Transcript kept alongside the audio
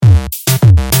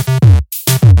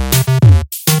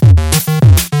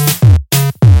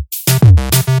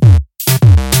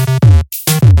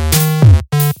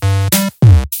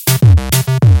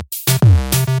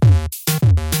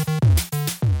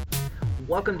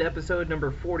to episode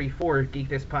number 44 of Geek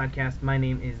This Podcast. My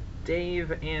name is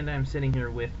Dave, and I'm sitting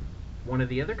here with one of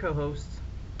the other co-hosts,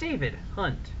 David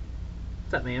Hunt.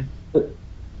 What's up, man?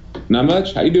 Not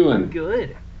much. How you doing? I'm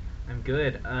good.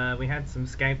 We had some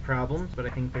Skype problems, but I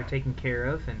think they're taken care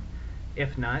of, and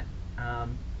if not,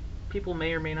 people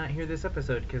may or may not hear this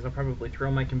episode, because I'll probably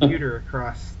throw my computer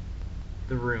across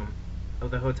the room of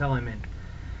the hotel I'm in.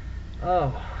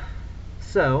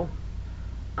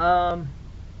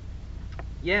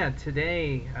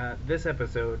 Today, this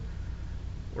episode,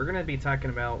 we're going to be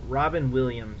talking about Robin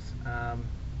Williams.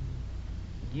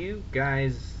 You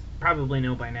guys probably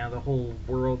know by now, the whole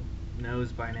world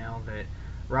knows by now, that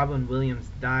Robin Williams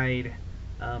died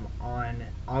on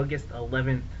August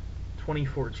 11th,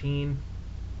 2014.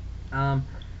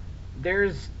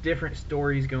 There's different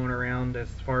stories going around as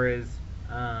far as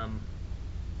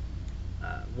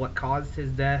what caused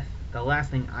his death. The last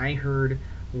thing I heard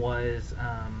was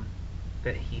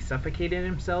that he suffocated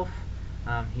himself.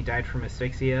 He died from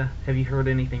asphyxia. Have you heard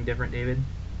anything different, David?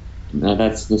 No,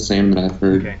 that's the same that I've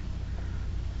heard. Okay.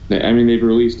 I mean, they've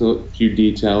released a few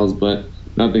details, but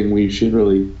nothing we should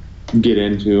really get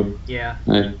into. Yeah.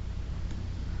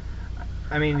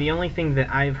 I mean, the only thing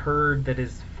that I've heard that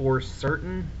is for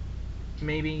certain,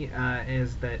 maybe,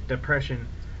 is that depression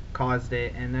caused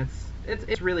it, and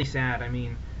it's really sad. I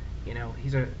mean, you know, he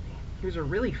was a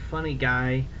really funny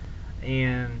guy,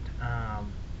 and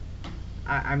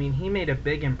I mean, he made a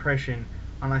big impression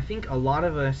on, I think, a lot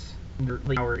of us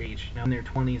like our age, in their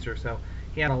 20s or so.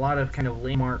 He had a lot of kind of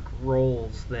landmark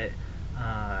roles that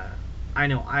I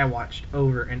know I watched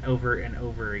over and over and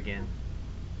over again.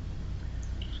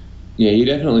 Yeah, he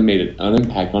definitely made an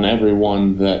impact on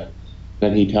everyone that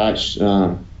he touched.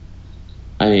 I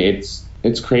mean,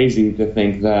 it's crazy to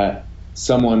think that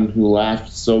someone who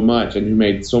laughed so much and who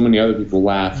made so many other people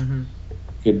laugh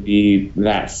could be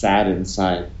that sad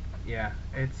inside. Yeah,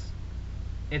 it's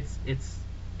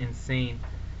insane.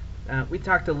 We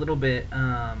talked a little bit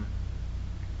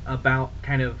about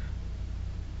kind of.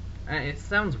 It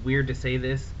sounds weird to say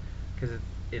this because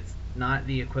it's not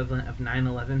the equivalent of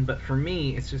 9/11, but for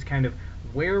me, it's just kind of,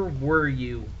 where were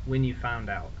you when you found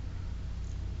out?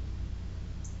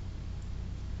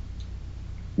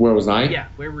 Where was I? Yeah,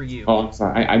 where were you? Oh, I'm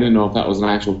sorry. I didn't know if that was an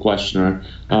actual question or.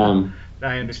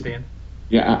 I understand.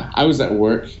 Yeah, I was at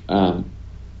work. I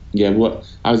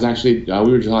was actually.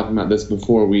 We were talking about this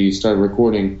before we started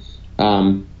recording.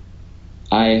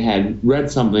 I had read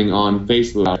something on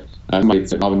Facebook. Somebody had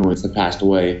said Robin Williams had passed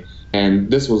away, and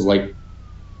this was like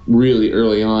really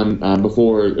early on,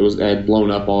 before it had blown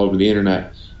up all over the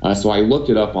internet. So I looked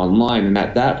it up online, and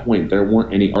at that point there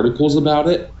weren't any articles about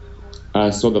it.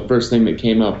 So the first thing that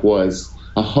came up was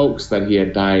a hoax that he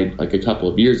had died like a couple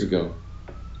of years ago.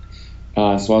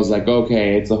 So I was like,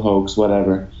 okay, it's a hoax,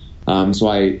 whatever. So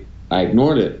I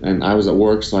ignored it, and I was at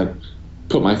work, so I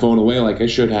put my phone away like I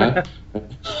should have.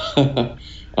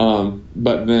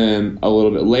 But then a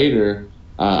little bit later,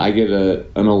 I get an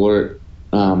alert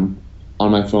on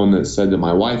my phone that said that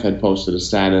my wife had posted a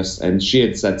status, and she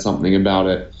had said something about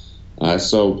it.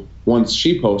 So once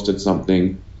she posted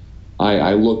something,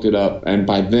 I looked it up, and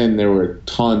by then there were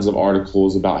tons of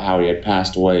articles about how he had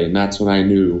passed away, and that's when I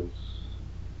knew,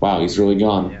 wow, he's really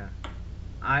gone. Yeah.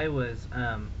 I was,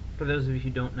 for those of you who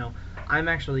don't know, I'm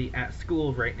actually at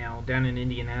school right now down in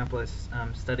Indianapolis,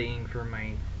 studying for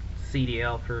my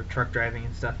CDL for truck driving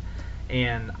and stuff,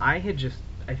 and I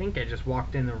think I just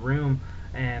walked in the room,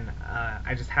 and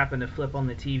I just happened to flip on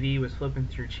the TV, was flipping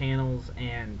through channels,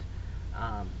 and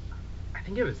I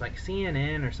think it was like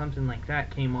CNN or something like that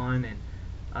came on,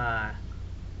 and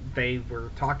they were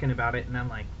talking about it, and I'm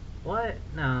like, what?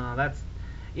 No, that's,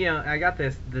 I got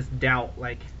this doubt,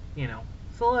 like,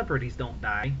 celebrities don't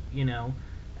die, and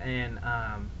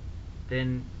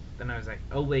then I was like,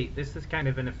 oh wait, this is kind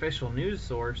of an official news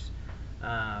source,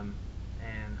 and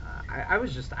I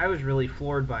was really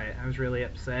floored by it. I was really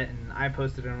upset, and I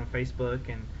posted it on Facebook,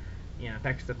 and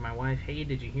texted my wife, hey,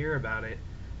 did you hear about it?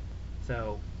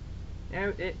 So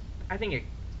I think it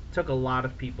took a lot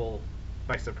of people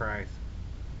by surprise.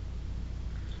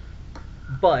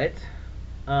 But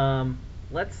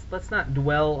let's not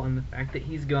dwell on the fact that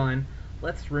he's gone.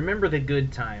 Let's remember the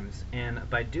good times, and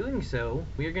by doing so,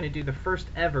 we are going to do the first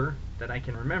ever that I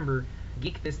can remember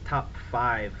Geek This Top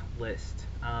 5 list.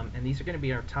 And these are going to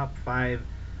be our top 5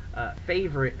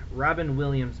 favorite Robin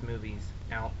Williams movies.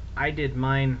 Now, I did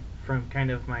mine from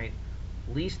kind of my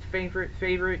least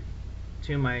favorite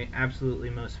to my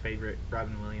absolutely most favorite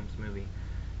Robin Williams movie.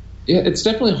 Yeah, it's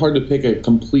definitely hard to pick a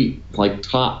complete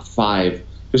top 5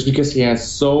 just because he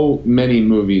has so many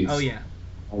movies. Oh yeah.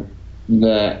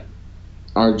 That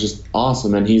are just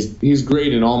awesome, and he's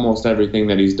great in almost everything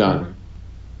that he's done,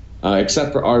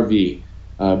 except for RV.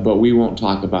 But we won't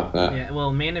talk about that. Yeah,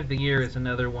 well, Man of the Year is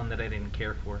another one that I didn't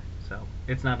care for, so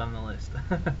it's not on the list.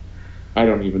 I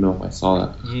don't even know if I saw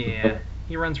that. Yeah,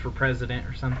 he runs for president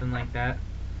or something like that.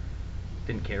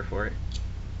 Didn't care for it.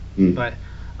 But,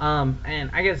 and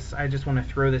I guess I just want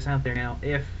to throw this out there now.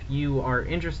 If you are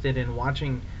interested in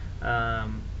watching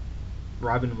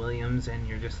Robin Williams and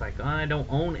you're just like, oh, I don't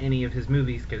own any of his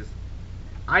movies because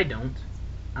I don't,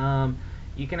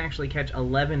 you can actually catch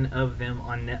 11 of them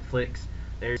on Netflix.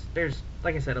 There's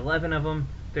like I said, 11 of them.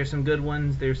 There's some good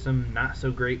ones. There's some not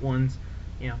so great ones.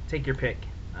 Take your pick.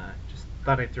 Just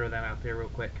thought I'd throw that out there real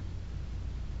quick.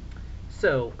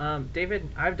 So, David,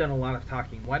 I've done a lot of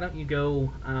talking. Why don't you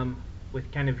go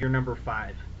with kind of your number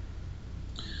 5?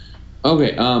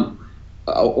 Okay.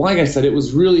 Like I said, it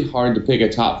was really hard to pick a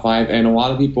top 5, and a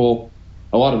lot of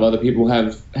other people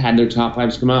have had their top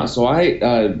 5s come out. So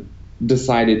I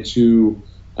decided to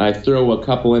throw a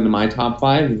couple into my top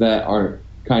 5 that are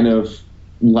kind of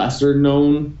lesser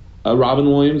known Robin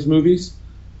Williams movies.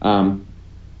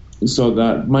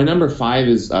 So my number 5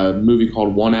 is a movie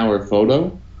called 1 Hour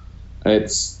Photo.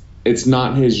 It's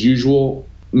not his usual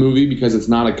movie because it's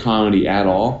not a comedy at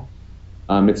all.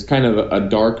 It's kind of a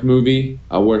dark movie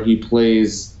where he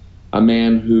plays a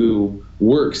man who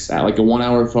works at like a 1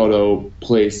 Hour Photo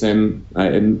place in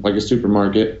like a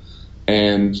supermarket,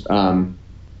 and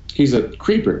he's a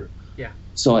creeper. Yeah.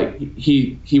 So like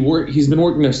he's been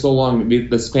working there so long.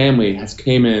 This family has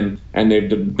came in and they've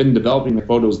been developing the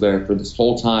photos there for this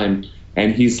whole time,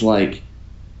 and he's like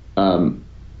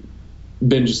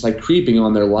been just like creeping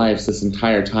on their lives this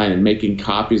entire time and making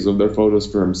copies of their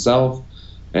photos for himself,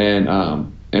 and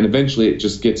eventually it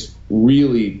just gets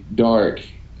really dark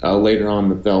later on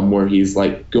in the film where he's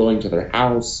like going to their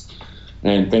house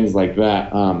and things like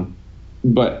that.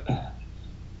 But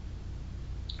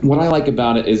what I like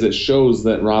about it is it shows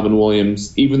that Robin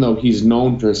Williams, even though he's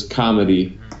known for his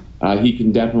comedy, he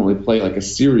can definitely play like a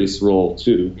serious role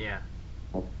too. Yeah.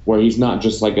 Where he's not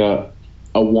just like a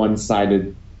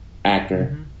one-sided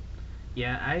actor.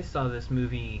 Yeah, I saw this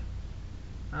movie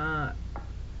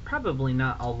probably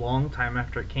not a long time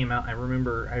after it came out. I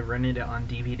remember I rented it on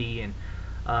DVD, and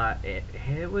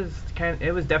it was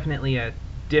definitely a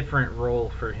different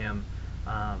role for him.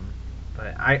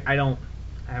 But I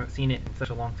haven't seen it in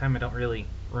such a long time. I don't really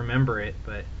remember it,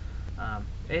 but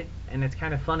it's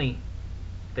kind of funny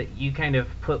that you kind of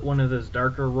put one of those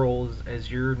darker roles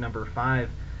as your number 5,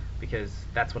 because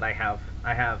that's what I have.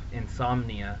 I have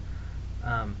Insomnia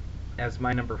as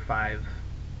my number 5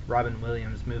 Robin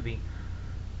Williams movie.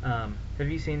 Have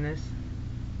you seen this?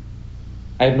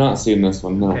 I have not seen this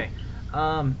one, no. Okay.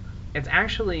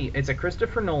 It's a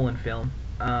Christopher Nolan film.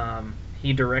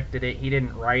 He directed it. He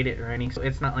didn't write it or anything. So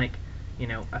it's not like,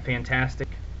 a fantastic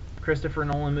Christopher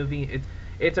Nolan movie.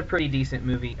 It's a pretty decent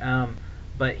movie.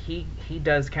 But he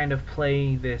does kind of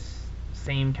play this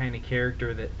same kind of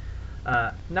character that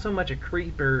not so much a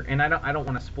creeper, and I don't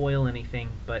want to spoil anything,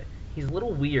 but he's a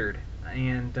little weird,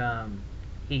 and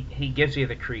he gives you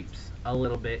the creeps a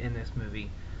little bit in this movie.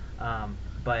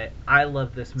 But I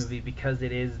love this movie because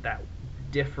it is that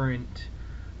different,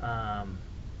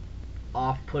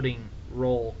 off-putting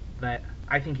role that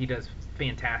I think he does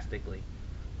fantastically.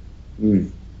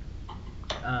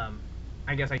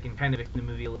 I guess I can kind of explain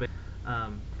the movie a little bit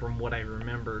from what I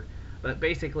remember. But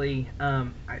basically,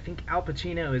 I think Al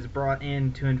Pacino is brought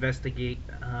in to investigate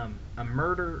a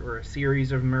murder or a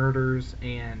series of murders,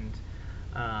 and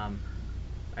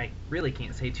I really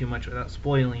can't say too much without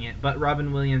spoiling it, but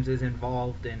Robin Williams is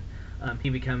involved, and he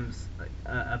becomes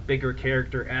a bigger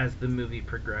character as the movie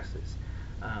progresses.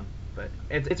 But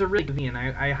it's a really good movie, and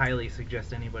I highly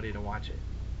suggest anybody to watch it.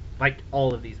 Like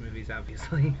all of these movies,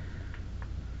 obviously.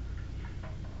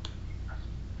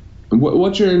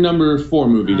 What's your number 4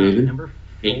 movie, David? Number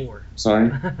 4. Sorry.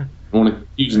 I don't want to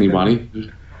confuse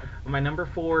anybody. My number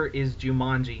 4 is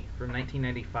Jumanji from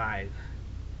 1995.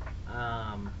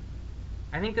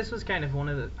 I think this was kind of one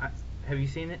of the... have you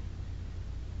seen it?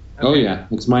 Okay. Oh, yeah.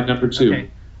 It's my number 2. Okay.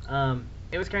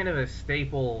 It was kind of a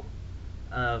staple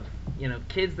of,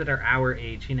 kids that are our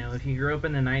age. If you grew up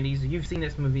in the 90s, you've seen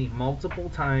this movie multiple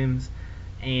times,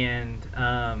 and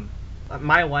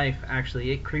my wife,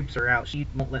 actually, it creeps her out. She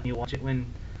won't let me watch it when,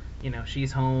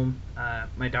 she's home.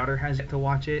 My daughter has yet to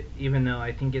watch it, even though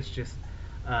I think it's just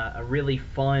a really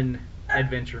fun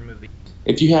adventure movie.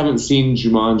 If you haven't seen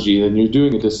Jumanji, then you're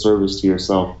doing a disservice to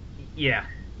yourself. Yeah,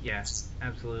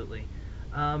 absolutely.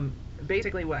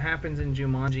 Basically, what happens in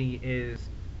Jumanji is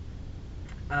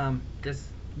this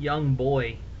young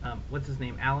boy, what's his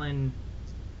name? Alan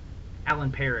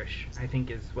Alan Parrish, I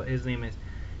think is what his name is.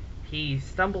 He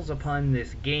stumbles upon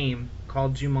this game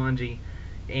called Jumanji,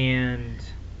 and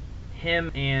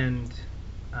him and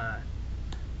uh,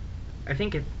 I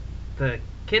think the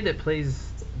kid that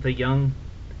plays the young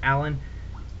Alan,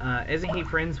 isn't he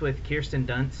friends with Kirsten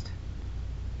Dunst?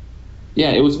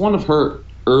 Yeah, it was one of her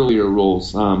earlier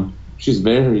roles. She's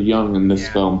very young in this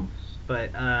Yeah. film.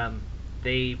 But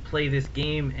they play this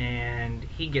game, and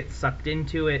he gets sucked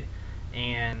into it.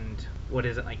 And what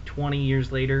is it, like 20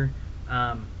 years later?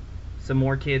 Some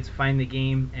more kids find the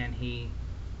game, and he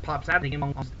pops out of the game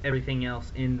almost everything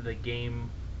else in the game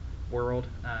world.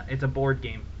 It's a board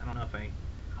game. I don't know if I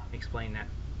explained that.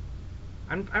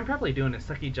 I'm probably doing a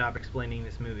sucky job explaining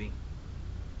this movie.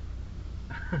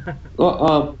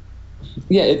 Well,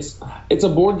 yeah, it's a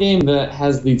board game that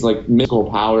has these like mystical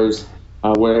powers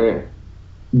where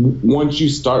once you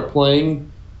start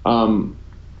playing,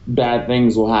 bad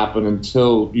things will happen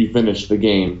until you finish the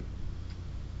game.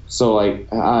 So like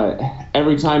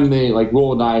every time they like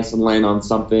roll a dice and land on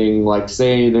something, like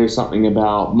say there's something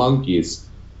about monkeys,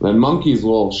 then monkeys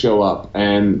will show up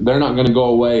and they're not going to go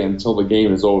away until the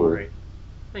game is over. Right.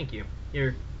 Thank you.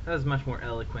 That was much more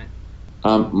eloquent.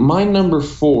 My number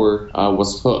 4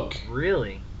 was Hook.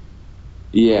 Really?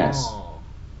 Yes. Oh.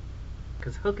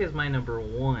 Because Hook is my number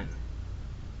 1.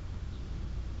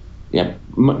 Yeah,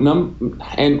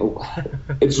 and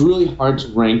it's really hard to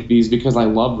rank these because I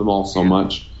love them all so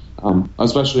much,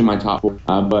 especially my top 4.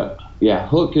 But yeah,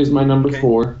 Hook is my number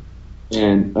 4,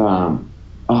 and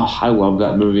I love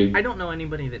that movie. I don't know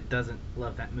anybody that doesn't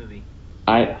love that movie.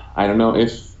 I don't know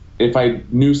if I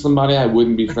knew somebody, I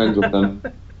wouldn't be friends with them.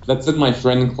 That's in my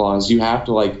friend clause. You have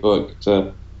to like Hook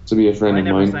to be a friend I of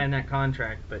never mine. signed that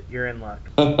contract, but you're in luck.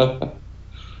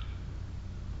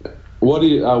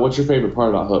 What's your favorite part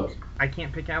about Hook? I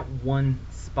can't pick out one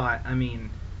spot. I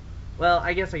mean, well,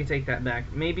 I guess I can take that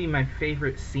back. Maybe my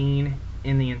favorite scene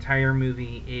in the entire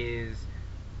movie is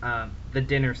the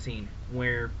dinner scene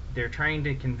where they're trying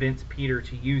to convince Peter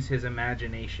to use his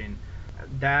imagination.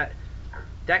 That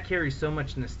carries so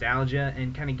much nostalgia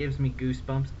and kind of gives me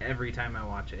goosebumps every time I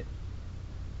watch it.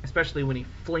 Especially when he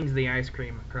flings the ice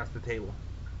cream across the table.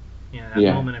 That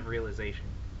moment of realization.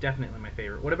 Definitely my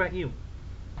favorite. What about you?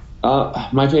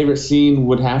 My favorite scene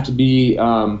would have to be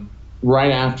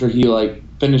right after he like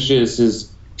finishes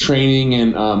his training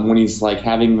and when he's like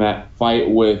having that fight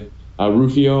with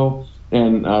Rufio,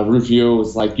 and Rufio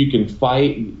is like, "You can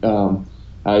fight.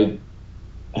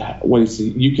 What is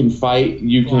it? You can fight.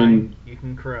 You can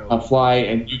crow. Fly,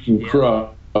 and you can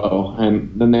crow."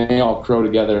 And then they all crow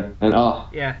together, and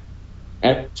yeah.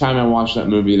 Every time I watch that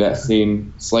movie, that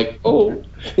scene, it's like, oh,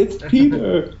 it's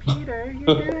Peter. Peter,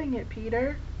 you're doing it,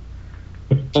 Peter.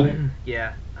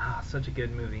 Yeah. Such a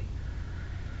good movie.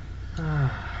 All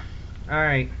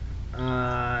right.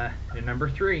 Your number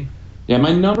 3. Yeah,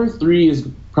 my number 3 is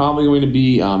probably going to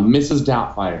be Mrs.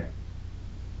 Doubtfire.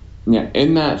 Yeah,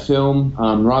 in that film,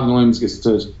 Robin Williams gets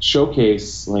to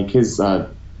showcase like his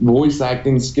voice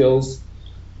acting skills,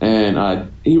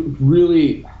 and he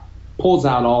really pulls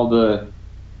out all the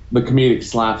comedic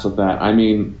slaps with that. I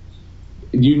mean,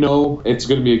 it's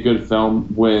going to be a good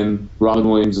film when Robin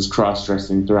Williams is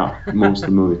cross-dressing throughout most of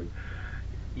the movie.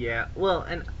 Yeah, well,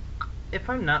 and if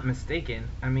I'm not mistaken,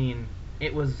 I mean,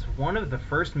 it was one of the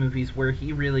first movies where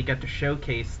he really got to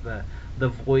showcase the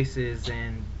voices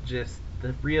and just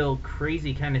the real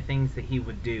crazy kind of things that he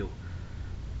would do.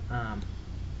 I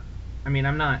mean,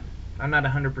 I'm not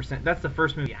 100%. That's the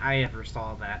first movie I ever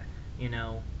saw that,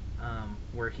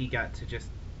 where he got to just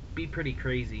be pretty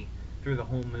crazy through the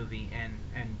whole movie and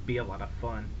be a lot of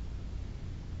fun.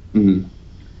 Mm-hmm.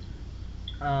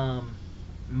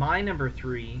 My number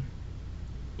 3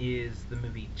 is the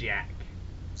movie Jack.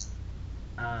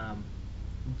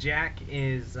 Jack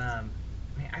is, I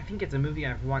think it's a movie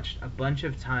I've watched a bunch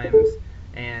of times,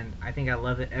 and I think I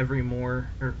love it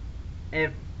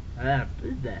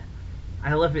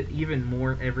I love it even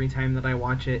more every time that I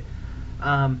watch it.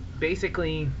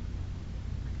 Basically,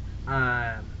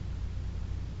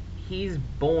 he's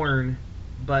born,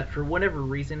 but for whatever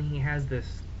reason he has this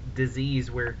disease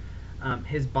where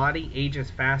his body ages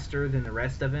faster than the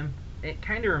rest of him. It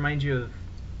kind of reminds you of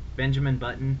Benjamin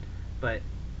Button, but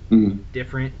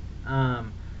different.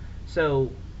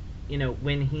 So,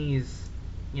 when he's,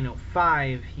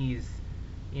 5, he's,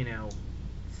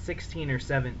 16 or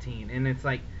 17, and it's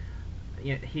like,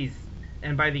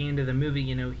 and by the end of the movie,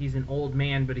 he's an old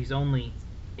man, but he's only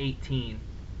 18,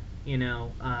 and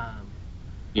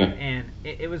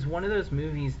it was one of those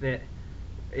movies that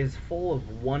is full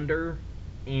of wonder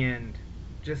and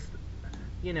just,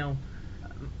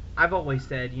 I've always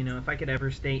said, if I could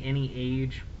ever stay any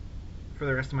age for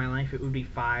the rest of my life, it would be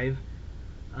 5.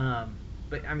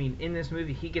 But I mean, in this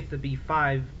movie, he gets to be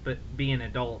 5, but be an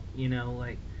adult.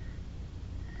 Like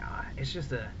it's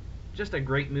just a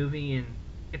great movie, and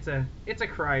it's a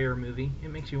crier movie.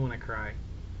 It makes you want to cry.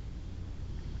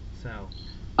 So.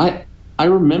 I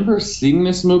remember seeing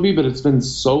this movie, but it's been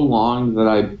so long that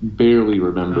I barely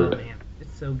remember it. Oh man,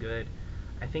 it's so good.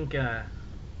 I think I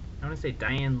want to say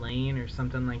Diane Lane or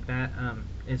something like that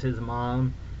is his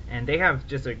mom, and they have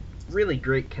just a really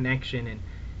great connection. And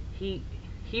he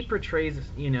portrays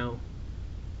a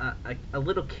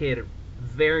little kid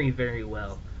very, very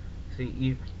well. So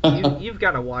you've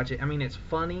got to watch it. I mean, it's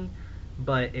funny,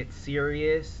 but it's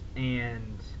serious,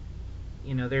 and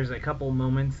there's a couple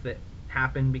moments that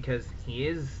happen because he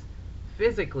is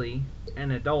physically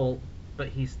an adult, but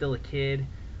he's still a kid.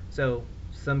 So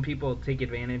some people take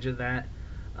advantage of that.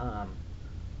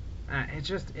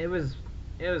 It was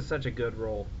such a good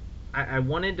role. I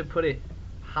wanted to put it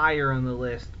higher on the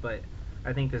list, but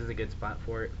I think this is a good spot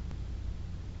for it.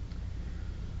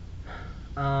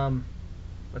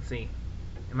 Let's see.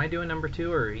 Am I doing number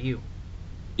 2 or are you?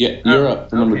 Yeah, you're up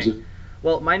for number 2.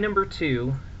 Well, my number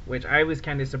 2, which I was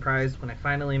kind of surprised when I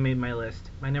finally made my list,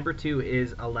 my number 2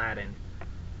 is Aladdin.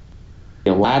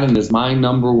 Aladdin is my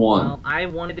number 1. Well, I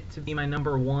wanted it to be my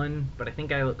number 1, but I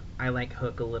think I like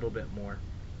Hook a little bit more.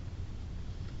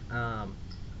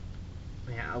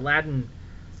 Yeah, Aladdin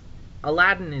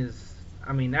is,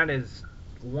 I mean, that is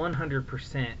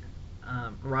 100%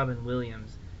 Robin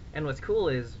Williams. And what's cool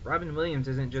is Robin Williams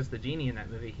isn't just the genie in that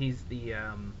movie. He's the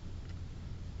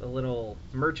little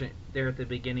merchant there at the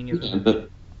beginning of the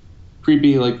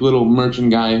creepy little merchant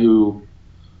guy who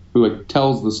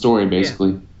tells the story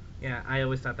basically. Yeah, I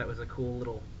always thought that was a cool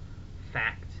little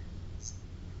fact.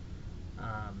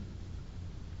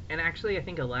 And actually, I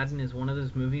think Aladdin is one of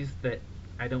those movies that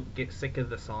I don't get sick of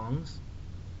the songs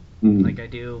like I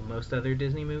do most other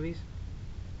Disney movies.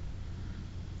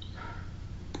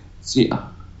 See,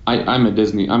 I'm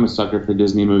a sucker for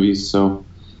Disney movies, so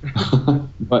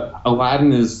but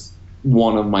Aladdin is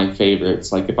one of my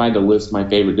favorites. Like if I had to list my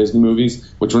favorite Disney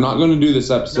movies, which we're not going to do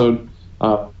this episode,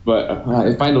 but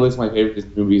if I had to list my favorite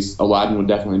Disney movies, Aladdin would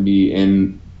definitely be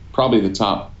in probably the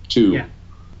top 2. Yeah.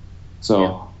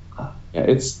 So yeah,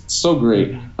 it's so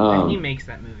great. And he makes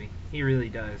that movie. He really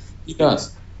does. He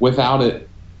does. Without it,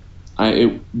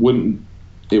 it wouldn't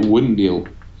be it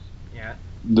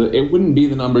wouldn't be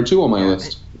the number 2 on my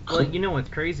list. Well, you know what's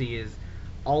crazy is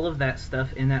all of that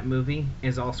stuff in that movie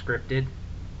is all scripted.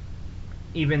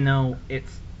 Even though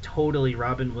it's totally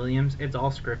Robin Williams, it's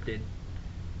all scripted.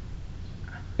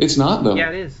 It's not though. Yeah,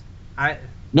 it is.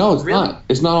 No, it's really? not.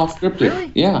 It's not all scripted.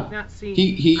 Really? Yeah. Not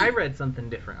see. I read something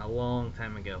different a long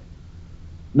time ago.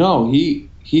 No, he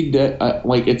did.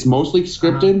 It's mostly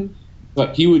scripted,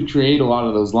 but he would create a lot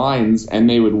of those lines, and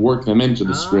they would work them into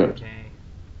the script. Okay.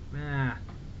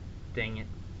 Dang it.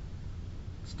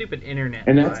 Stupid internet.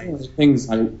 And that's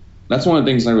one of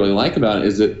the things I really like about it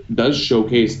is it does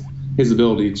showcase his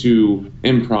ability to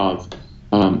improv.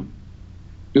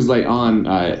 Because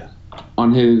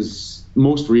on his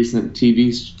most recent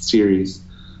TV series,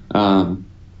 I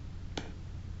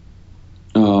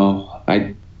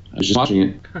was just watching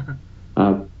it.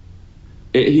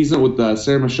 He's with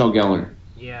Sarah Michelle Gellar.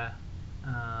 Yeah.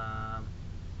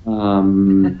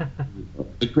 The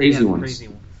Crazy Ones. Crazy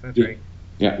Ones. That's right.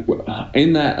 Yeah.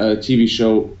 In that TV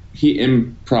show, he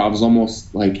improvs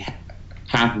almost like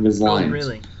half of his lines. Oh,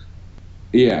 really?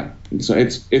 Yeah. So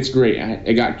it's great.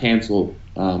 It got canceled.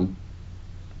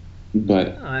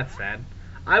 But that's sad.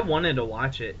 I wanted to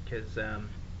watch it because I'm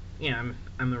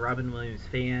a Robin Williams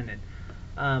fan, and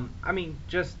I mean,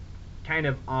 just kind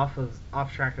of off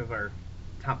track of our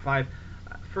top 5.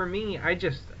 For me,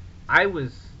 I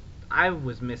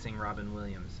was missing Robin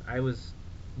Williams. I was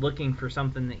looking for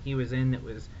something that he was in that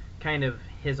was kind of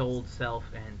his old self,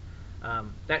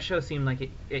 and that show seemed like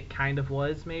it kind of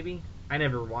was. Maybe I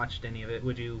never watched any of it.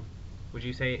 Would you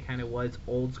say it kind of was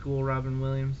old school Robin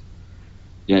Williams?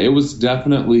 Yeah, it was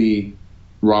definitely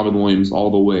Robin Williams all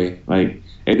the way. Like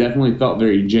it definitely felt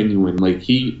very genuine. Like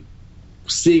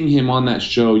seeing him on that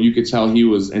show, you could tell he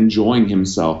was enjoying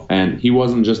himself, and he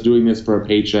wasn't just doing this for a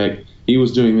paycheck. He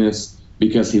was doing this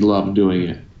because he loved doing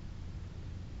it.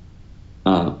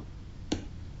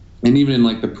 And even in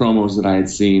the promos that I had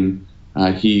seen,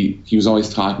 he was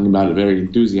always talking about it very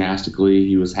enthusiastically.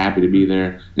 He was happy to be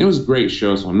there. And it was a great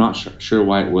show, so I'm not sure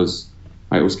why it was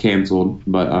canceled,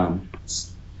 but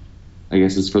I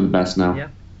guess it's for the best now. Yeah,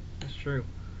 that's true.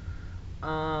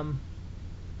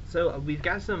 So we've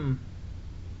got some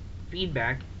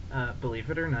feedback, believe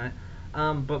it or not.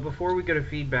 But before we go to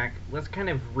feedback, let's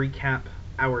kind of recap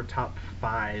our top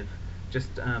 5 just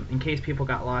in case people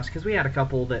got lost, because we had a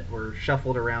couple that were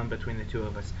shuffled around between the two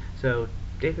of us. So,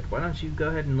 David, why don't you go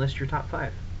ahead and list your top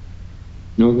 5?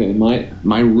 Okay,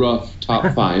 my rough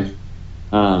top 5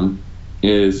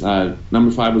 is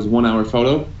number 5 was 1 Hour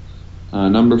Photo,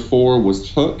 number 4 was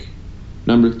Hook,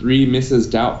 number 3 Mrs.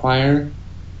 Doubtfire,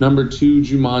 number 2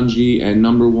 Jumanji, and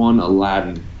number 1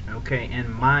 Aladdin. Okay,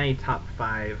 and my top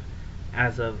 5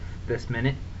 as of this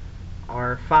minute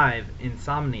are 5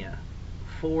 Insomnia,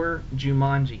 4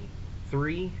 Jumanji,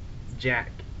 3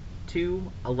 Jack,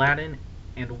 2 Aladdin,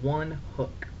 and 1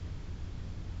 Hook.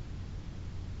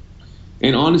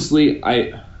 And honestly,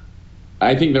 I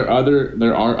think there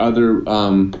are other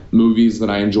movies that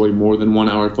I enjoy more than 1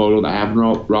 Hour Photo that have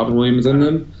Robin Williams in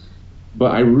them.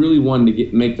 But I really wanted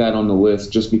to make that on the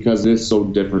list just because it is so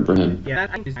different for him. Yeah,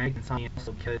 that is Insomnia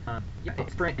also good. Yeah,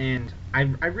 it's different, and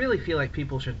I really feel like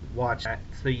people should watch that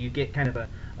so you get kind of a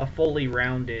fully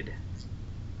rounded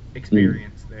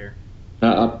experience there.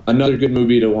 Another good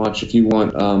movie to watch if you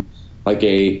want like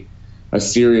a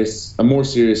more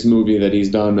serious movie that he's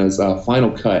done is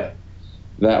Final Cut.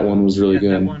 That one was really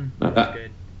good. That one was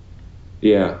good.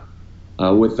 Yeah.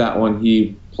 With that one,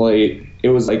 he played. It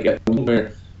was like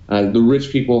where the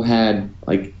rich people had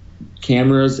like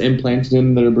cameras implanted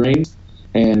in their brains,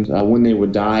 and when they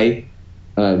would die,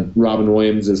 Robin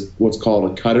Williams is what's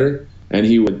called a cutter, and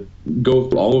he would go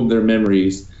through all of their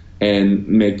memories and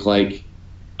make like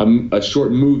a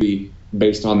short movie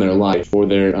based on their life or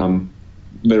their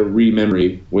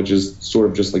re-memory, which is sort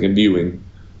of just like a viewing.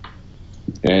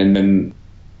 And then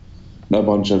a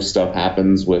bunch of stuff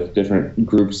happens with different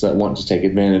groups that want to take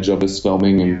advantage of this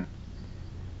filming, and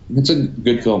it's a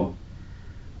good film.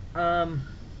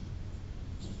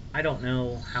 I don't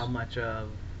know how much of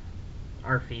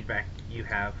our feedback you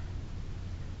have.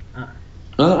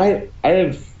 I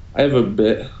have a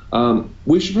bit.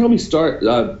 We should probably start.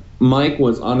 Mike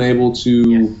was unable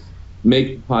to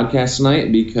make the podcast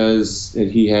tonight because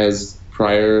he has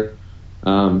prior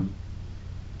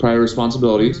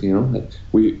responsibilities. You know,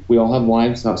 we all have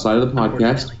lives outside of the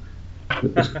podcast.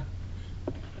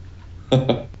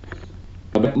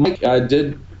 But Mike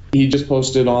he just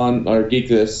posted on our Geek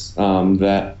This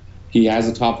that he has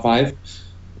a top 5.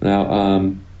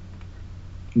 Now,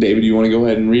 David, do you want to go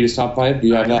ahead and read his top 5? Do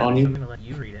you have that on you? I'm going to let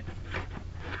you read it.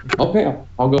 Okay,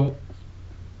 I'll go.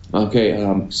 Okay,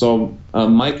 so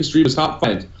Mike Estreba's top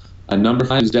 5. Number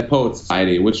 5 is Dead Poets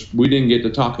Society, which we didn't get to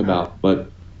talk about, but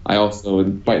I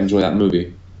also quite enjoy that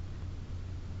movie.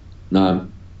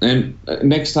 And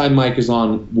next time Mike is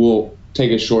on, we'll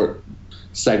take a short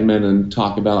segment and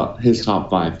talk about his top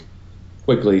 5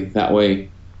 quickly. That way,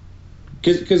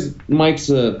 because Mike's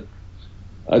a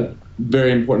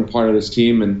very important part of this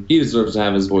team, and he deserves to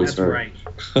have his voice heard.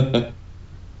 That's right.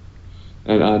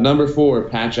 And number 4,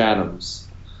 Patch Adams.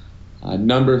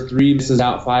 Number 3, Mrs.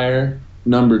 Doubtfire.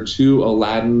 Number 2,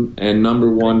 Aladdin, and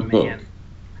number 1, Hook.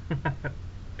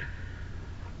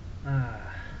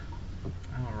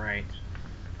 All right.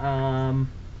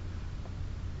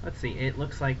 Let's see. It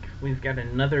looks like we've got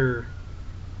another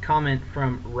comment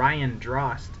from Ryan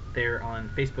Drost there on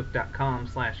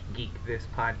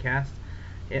Facebook.com/GeekThisPodcast.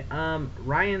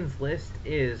 Ryan's list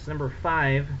is number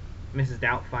 5, Mrs.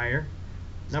 Doubtfire.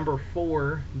 Number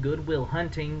 4, Good Will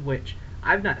Hunting, which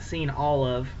I've not seen all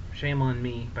of. Shame on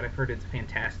me, but I've heard it's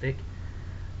fantastic.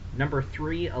 Number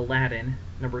 3, Aladdin.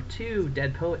 Number 2,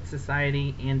 Dead Poets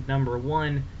Society. And number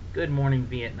 1, Good Morning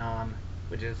Vietnam,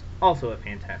 which is also a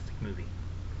fantastic movie.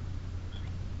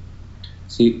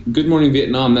 See, Good Morning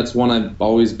Vietnam, that's one I've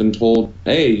always been told,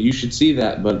 hey, you should see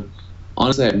that, but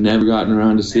honestly, I've never gotten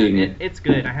around to seeing it. It's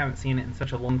good. I haven't seen it in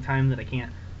such a long time that I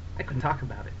couldn't talk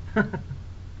about it.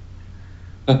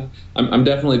 I'm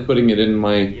definitely putting it in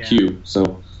my queue,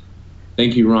 so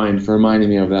thank you, Ryan, for reminding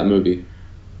me of that movie.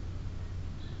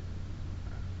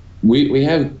 We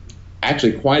have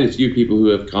actually quite a few people who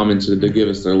have commented to give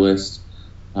us their list.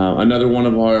 Another one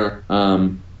of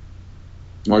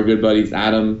our good buddies,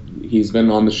 Adam, he's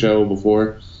been on the show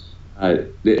before.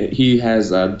 He has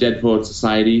Dead Poets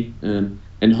Society and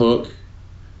Hook,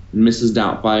 and Mrs.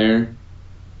 Doubtfire.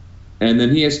 And then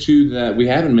he has 2 that we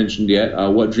haven't mentioned yet,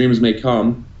 What Dreams May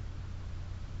Come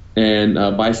and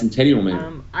Bicentennial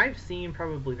Man. I've seen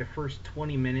probably the first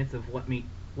 20 minutes of What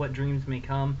Dreams May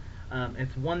Come.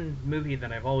 It's one movie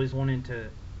that I've always wanted to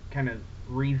kind of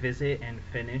revisit and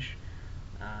finish.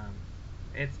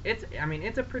 It's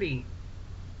a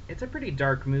pretty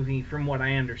dark movie from what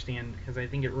I understand, because I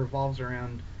think it revolves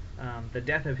around the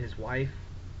death of his wife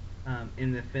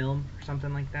in the film or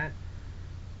something like that.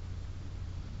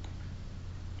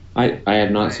 I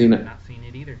have not seen it. I have not seen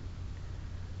it either.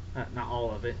 Not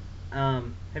all of it.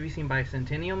 Have you seen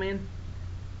Bicentennial Man?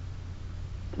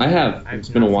 I have. I've It's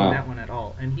been a not while. seen that one at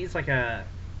all. And he's like a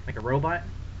robot.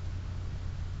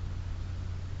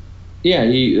 Yeah,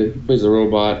 he plays a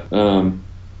robot.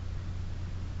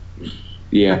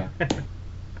 Yeah.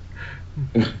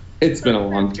 It's been a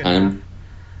long That's good time. enough.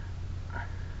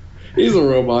 He's a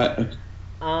robot.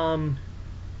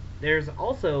 There's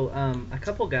also a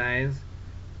couple guys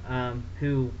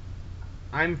who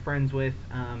I'm friends with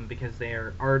because they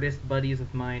are artist buddies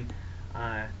of mine.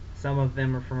 Some of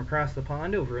them are from across the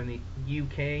pond over in the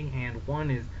UK, and one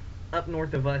is up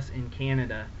north of us in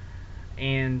Canada.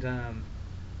 And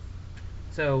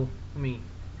so let me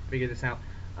figure this out.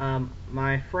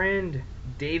 My friend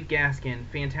Dave Gaskin,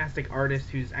 fantastic artist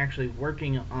who's actually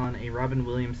working on a Robin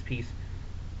Williams piece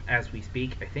as we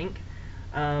speak, I think,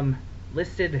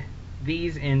 listed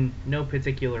these in no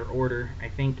particular order. I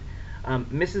think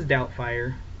Mrs.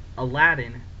 Doubtfire,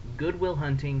 Aladdin, Good Will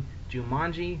Hunting,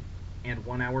 Jumanji, and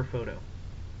 1 Hour Photo.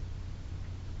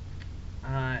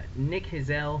 Nick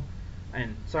Hizell,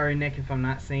 and sorry Nick if I'm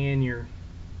not saying your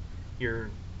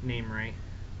name right.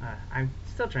 I'm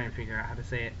still trying to figure out how to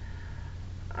say it.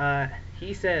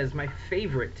 He says, my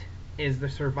favorite is The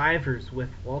Survivors with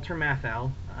Walter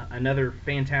Matthau, another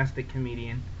fantastic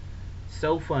comedian.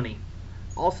 So funny.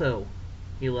 Also,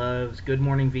 he loves Good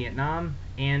Morning Vietnam,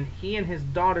 and he and his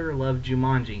daughter love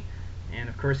Jumanji. And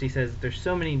of course he says there's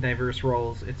so many diverse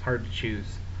roles, it's hard to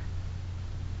choose.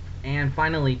 And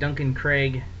finally, Duncan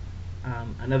Craig,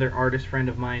 another artist friend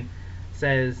of mine,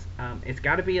 says it's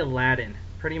got to be Aladdin.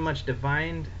 Pretty much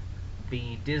defined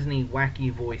the Disney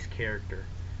wacky voice character.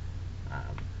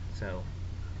 So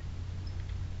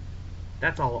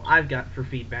that's all I've got for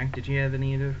feedback. Did you have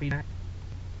any other feedback?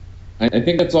 I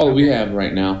think that's all we have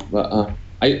right now. But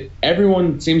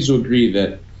everyone seems to agree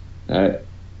that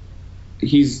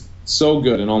he's so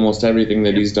good in almost everything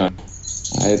that he's done.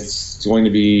 It's going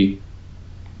to be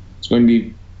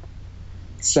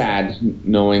sad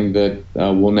knowing that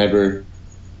we'll never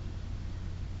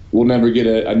get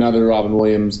another Robin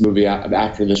Williams movie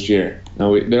after this year.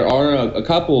 Now there are a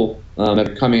couple that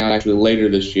are coming out actually later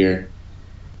this year.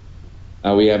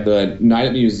 We have the Night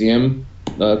at the Museum,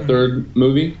 the third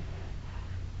movie,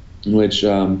 which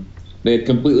they had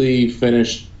completely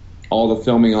finished all the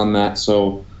filming on that,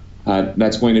 so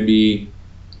that's going to be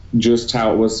just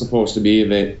how it was supposed to be.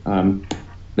 That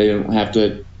they didn't have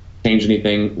to change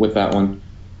anything with that one.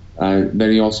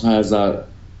 Then he also has a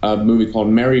movie called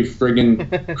Merry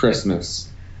Friggin' Christmas.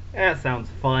 That sounds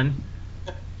fun.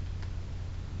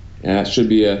 Yeah, it should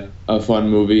be a fun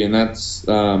movie, and that's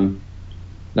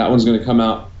that one's going to come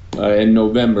out in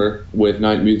November, with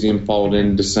Night Museum followed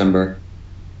in December.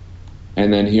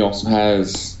 And then he also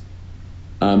has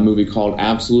a movie called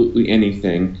Absolutely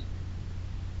Anything,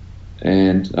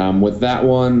 and with that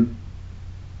one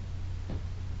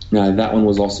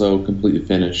was also completely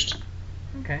finished.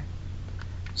 Okay.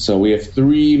 So we have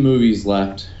 3 movies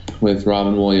left with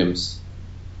Robin Williams.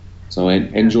 So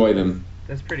enjoy them.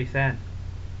 That's pretty sad.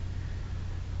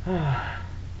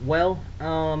 Well,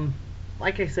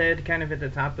 like I said, kind of at the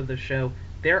top of the show,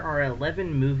 there are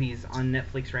 11 movies on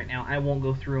Netflix right now. I won't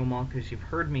go through them all because you've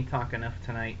heard me talk enough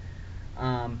tonight.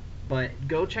 But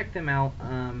go check them out.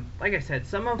 Like I said,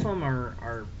 some of them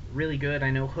are really good. I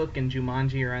know Hook and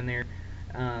Jumanji are on there.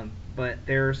 But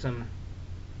there are some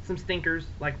stinkers,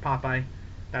 like Popeye.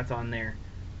 That's on there.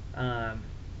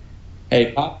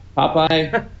 Hey,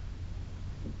 Popeye.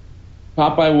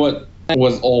 Popeye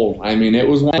was old. I mean, it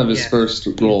was one of his first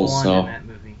roles. So. In that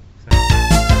movie,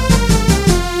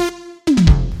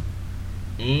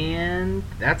 And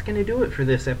that's going to do it for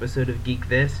this episode of Geek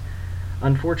This.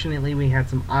 Unfortunately, we had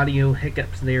some audio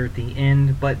hiccups there at the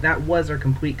end, but that was our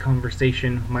complete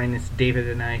conversation, minus David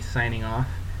and I signing off.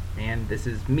 And this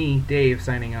is me, Dave,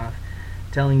 signing off,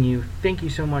 telling you thank you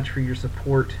so much for your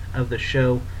support of the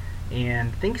show,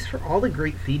 and thanks for all the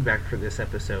great feedback for this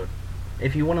episode.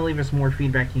 If you want to leave us more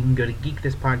feedback, you can go to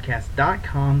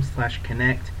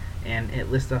geekthispodcast.com/connect, and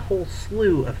it lists a whole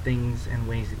slew of things and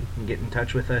ways that you can get in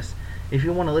touch with us. If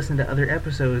you want to listen to other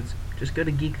episodes, just go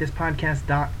to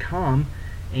geekthispodcast.com,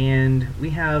 and we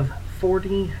have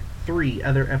 43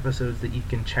 other episodes that you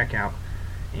can check out,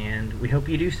 and we hope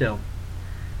you do so.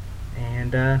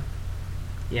 And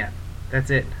yeah, that's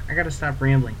it. I gotta stop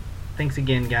rambling. Thanks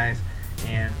again, guys,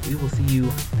 and we will see you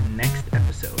next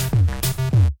episode.